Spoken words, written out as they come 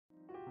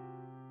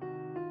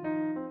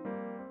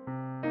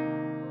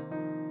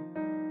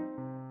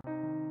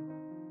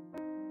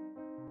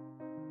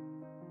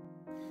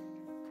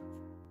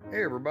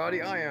Hey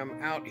everybody, I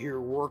am out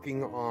here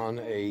working on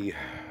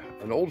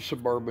an old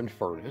Suburban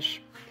furnace.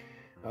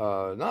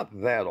 Not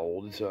that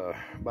old, it's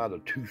about a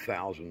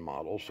 2000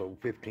 model, so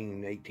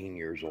 15, 18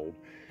 years old.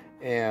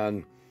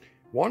 And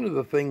one of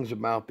the things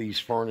about these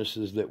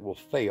furnaces that will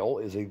fail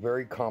is a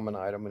very common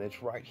item, and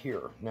it's right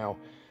here. Now,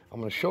 I'm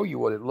going to show you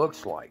what it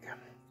looks like.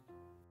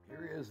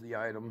 Here is the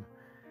item,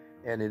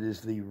 and it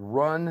is the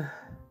run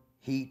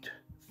heat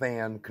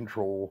fan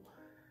control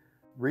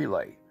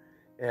relay.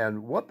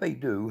 And what they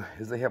do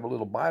is they have a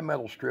little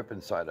bimetal strip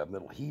inside of them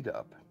that'll heat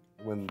up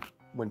when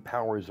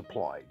power is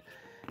applied.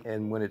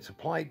 And when it's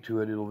applied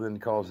to it, it'll then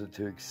cause it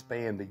to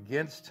expand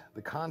against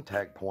the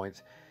contact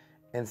points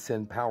and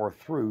send power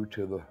through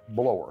to the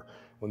blower.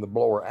 When the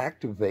blower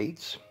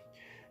activates,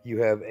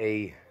 you have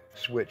a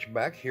switch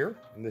back here,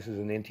 and this is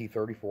an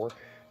NT34.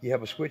 You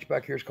have a switch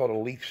back here, it's called a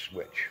leaf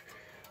switch.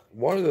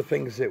 One of the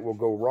things that will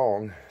go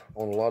wrong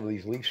on a lot of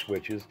these leaf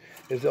switches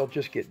is they'll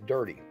just get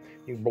dirty.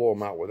 You can blow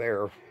them out with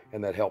air,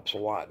 and that helps a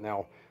lot.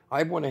 Now,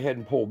 I went ahead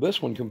and pulled this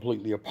one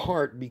completely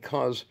apart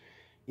because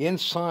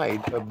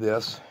inside of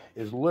this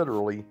is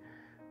literally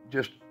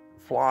just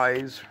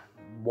flies,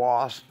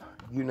 wasps,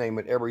 you name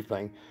it,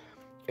 everything.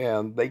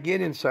 And they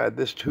get inside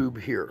this tube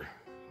here.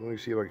 Let me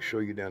see if I can show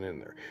you down in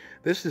there.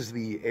 This is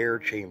the air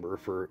chamber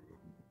for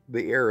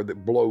the air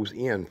that blows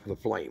in the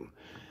flame.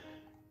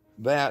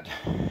 That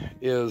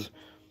is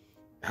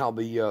how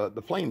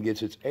the flame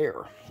gets its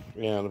air.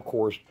 And of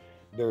course,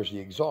 there's the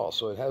exhaust.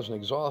 So it has an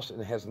exhaust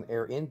and it has an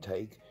air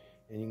intake,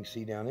 and you can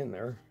see down in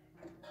there.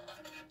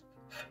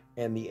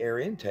 And the air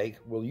intake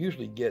will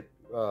usually get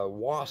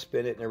wasp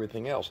in it and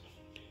everything else.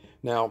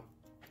 Now,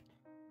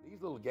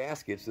 these little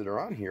gaskets that are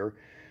on here,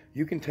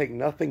 you can take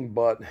nothing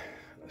but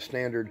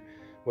standard,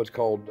 what's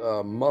called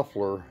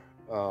muffler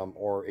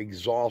or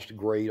exhaust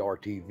grade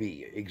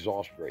RTV,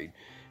 exhaust grade,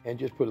 and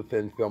just put a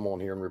thin film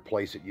on here and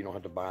replace it. You don't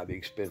have to buy the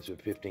expensive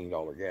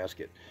 $15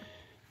 gasket.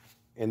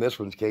 In this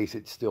one's case,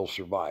 it still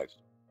survives.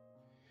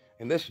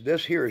 And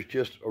this here is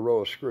just a row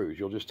of screws.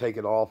 You'll just take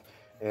it off,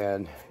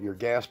 and your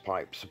gas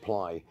pipe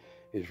supply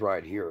is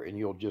right here, and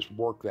you'll just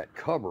work that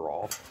cover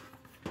off.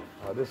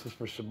 This is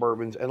for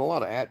Suburbans and a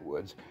lot of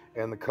Atwoods,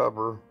 and the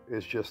cover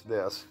is just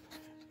this,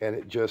 and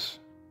it just,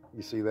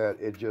 you see that?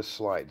 It just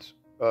slides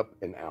up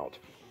and out.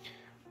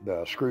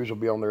 The screws will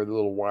be on there, the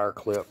little wire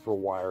clip for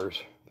wires,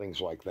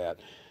 things like that.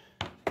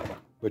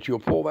 But you'll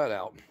pull that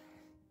out.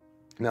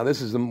 Now,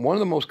 this is one of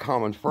the most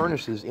common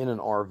furnaces in an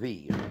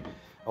RV.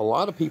 A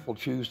lot of people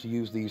choose to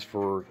use these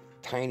for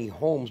tiny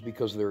homes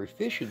because their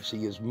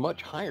efficiency is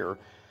much higher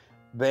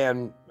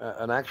than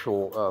an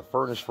actual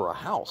furnace for a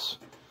house.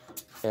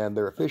 And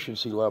their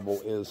efficiency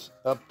level is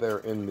up there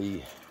in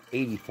the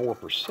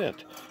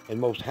 84%. And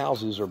most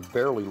houses are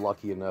barely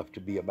lucky enough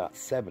to be about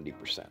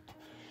 70%.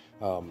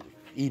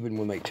 Even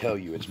when they tell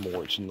you it's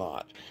more, it's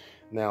not.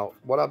 Now,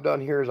 what I've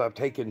done here is I've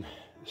taken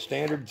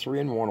standard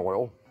 3-in-1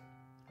 oil,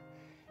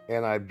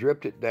 and I've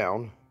dripped it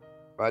down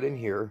right in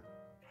here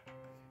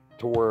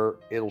to where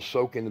it'll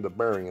soak into the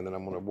bearing, and then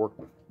I'm going to work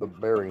the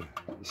bearing,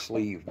 the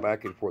sleeve,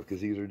 back and forth,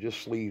 because these are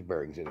just sleeve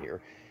bearings in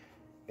here.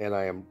 And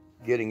I am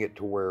getting it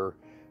to where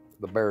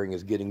the bearing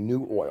is getting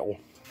new oil.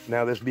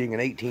 Now, this being an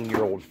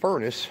 18-year-old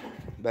furnace,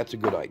 that's a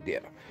good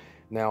idea.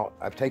 Now,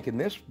 I've taken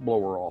this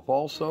blower off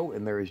also,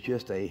 and there is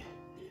just a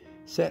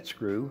set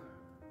screw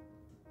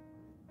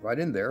right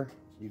in there.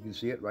 You can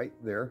see it right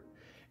there.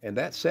 And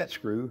that set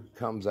screw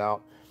comes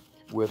out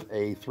with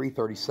a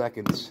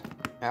 3/32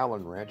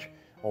 Allen wrench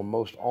on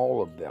most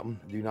all of them.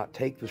 Do not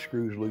take the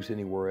screws loose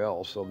anywhere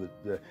else, so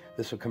that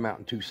this will come out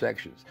in 2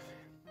 sections.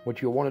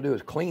 What you'll want to do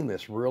is clean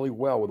this really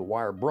well with a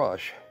wire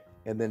brush,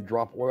 and then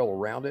drop oil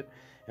around it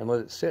and let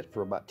it sit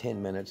for about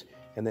 10 minutes,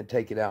 and then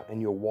take it out, and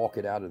you'll walk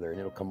it out of there, and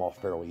it'll come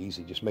off fairly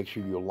easy. Just make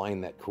sure you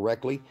align that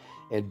correctly,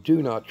 and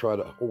do not try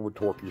to over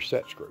torque your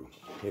set screw.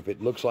 If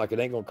it looks like it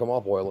ain't going to come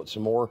off, oil it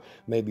some more.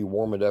 Maybe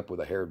warm it up with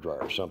a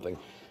hairdryer or something,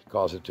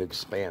 cause it to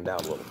expand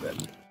out a little bit.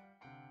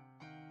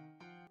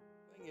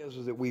 The thing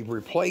is that we've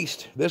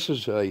replaced, this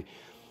is a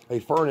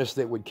furnace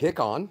that would kick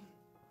on.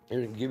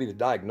 Here, I can give you the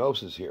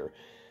diagnosis here.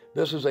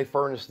 This is a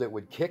furnace that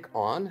would kick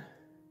on.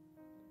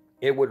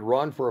 It would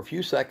run for a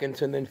few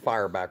seconds and then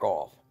fire back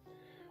off.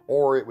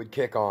 Or it would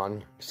kick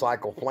on,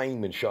 cycle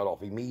flame, and shut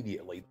off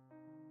immediately.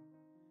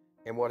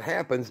 And what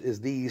happens is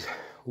these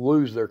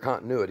lose their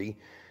continuity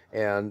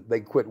and they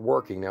quit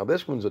working. Now,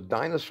 this one's a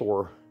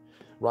dinosaur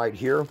right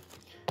here.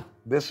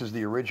 This is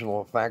the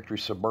original factory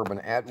Suburban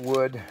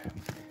Atwood,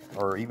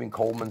 or even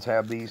Coleman's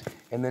have these.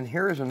 And then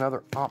here is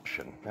another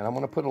option, and I'm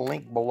going to put a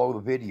link below the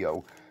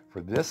video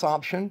for this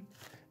option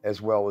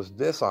as well as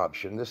this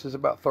option. This is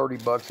about 30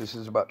 bucks. This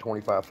is about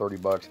 25, 30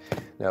 bucks.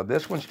 Now,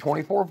 this one's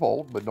 24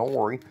 volt, but don't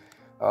worry.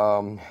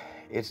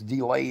 Its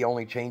delay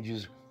only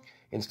changes,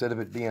 instead of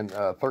it being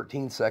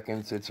 13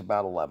 seconds, it's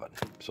about 11.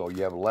 So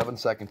you have 11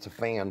 seconds of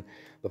fan.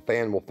 The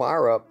fan will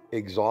fire up,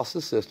 exhaust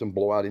the system,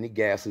 blow out any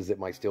gases that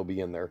might still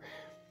be in there,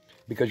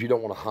 because you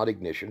don't want a hot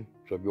ignition.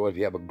 So if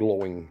you have a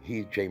glowing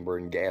heat chamber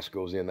and gas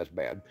goes in, that's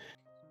bad.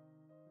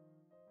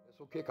 This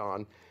will kick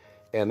on,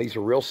 And these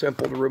are real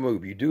simple to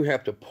remove. You do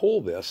have to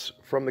pull this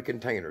from the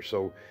container.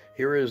 So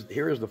here is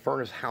the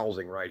furnace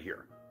housing right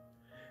here.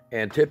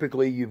 And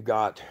typically you've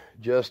got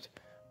just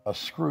a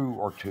screw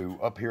or two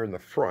up here in the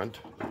front.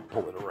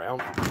 Pull it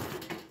around.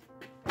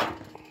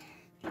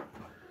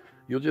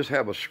 You'll just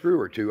have a screw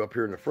or two up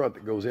here in the front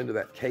that goes into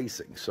that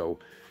casing. So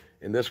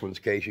in this one's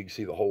case, you can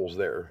see the holes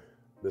there.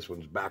 This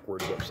one's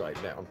backwards,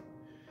 upside down.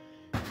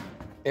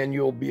 And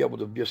you'll be able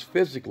to just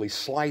physically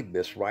slide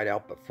this right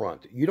out the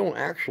front. You don't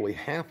actually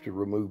have to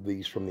remove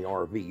these from the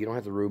RV. You don't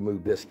have to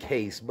remove this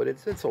case, but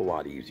it's a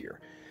lot easier.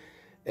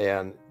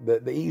 And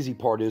the easy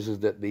part is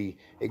that the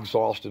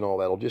exhaust and all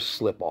that will just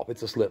slip off.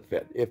 It's a slip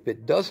fit. If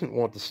it doesn't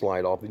want to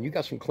slide off, then you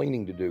got some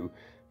cleaning to do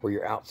for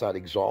your outside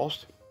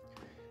exhaust.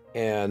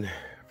 And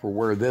for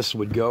where this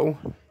would go,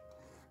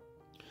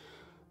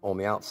 on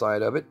the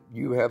outside of it,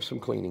 you have some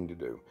cleaning to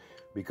do,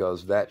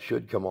 because that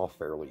should come off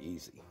fairly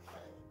easy.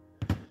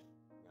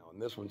 Now in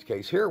this one's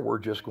case here, we're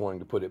just going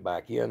to put it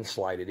back in,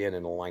 slide it in,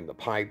 and align the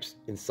pipes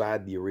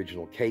inside the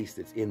original case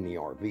that's in the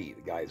RV,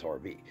 the guy's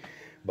RV.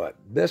 But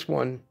this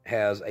one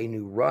has a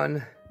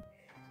new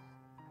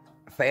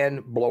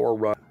fan blower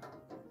run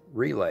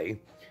relay,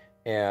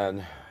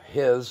 and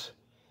his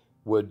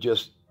would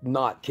just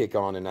not kick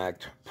on and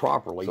act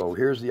properly. So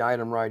here's the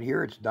item right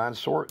here. It's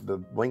Dinosaur. The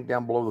link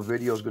down below the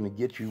video is going to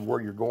get you where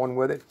you're going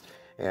with it.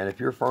 And if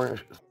your furnace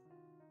is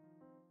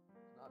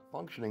not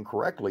functioning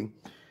correctly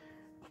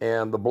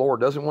and the blower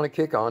doesn't want to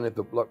kick on,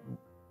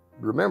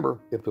 remember,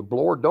 if the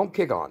blower don't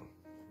kick on,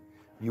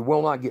 you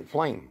will not get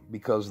flame,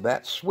 because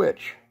that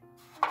switch,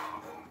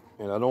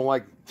 and I don't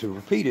like to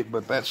repeat it,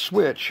 but that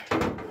switch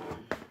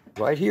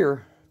right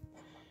here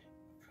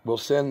will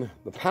send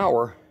the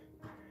power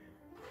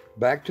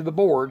back to the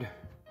board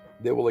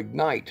that will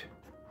ignite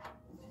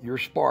your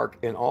spark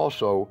and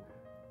also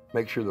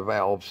make sure the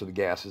valve so the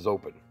gas is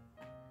open.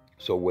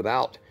 So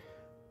without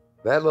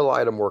that little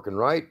item working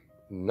right,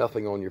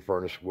 nothing on your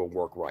furnace will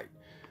work right.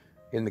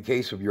 In the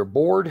case of your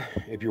board,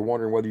 if you're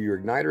wondering whether your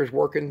igniter is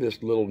working,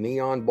 this little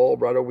neon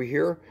bulb right over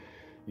here,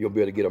 you'll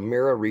be able to get a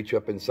mirror, reach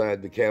up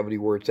inside the cavity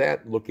where it's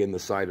at, look in the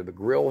side of the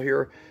grill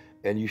here,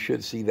 and you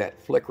should see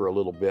that flicker a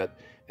little bit,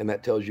 and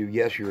that tells you,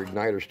 yes, your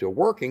igniter's still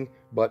working,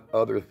 but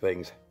other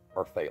things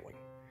are failing.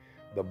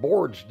 The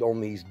boards on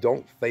these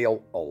don't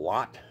fail a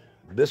lot.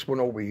 This one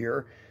over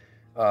here,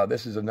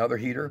 this is another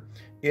heater.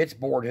 Its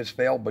board has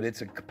failed, but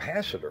it's a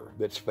capacitor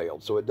that's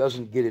failed, so it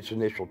doesn't get its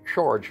initial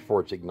charge for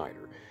its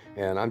igniter.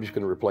 And I'm just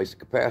going to replace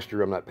the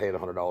capacitor. I'm not paying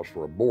 $100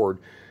 for a board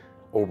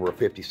over a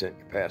 50-cent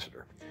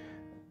capacitor.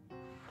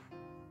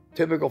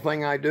 Typical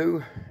thing I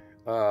do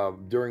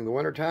during the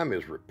wintertime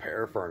is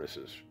repair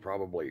furnaces,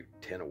 probably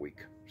 10 a week.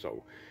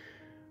 So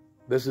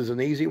this is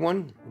an easy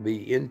one.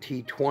 The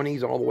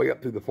NT20s all the way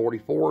up through the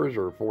 44s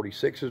or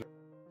 46s, whatever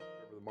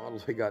the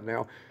models they got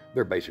now,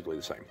 they're basically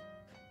the same.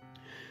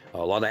 A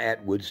lot of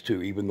Atwoods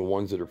too, even the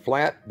ones that are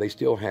flat, they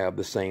still have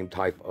the same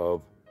type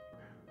of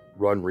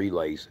run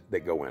relays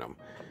that go in them.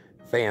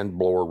 Fan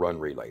blower run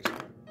relays.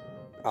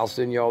 I'll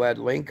send y'all that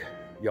link.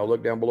 Y'all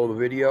look down below the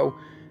video,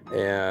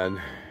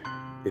 and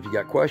if you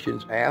got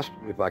questions, ask.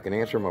 If I can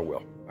answer them, I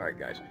will. All right,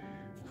 guys.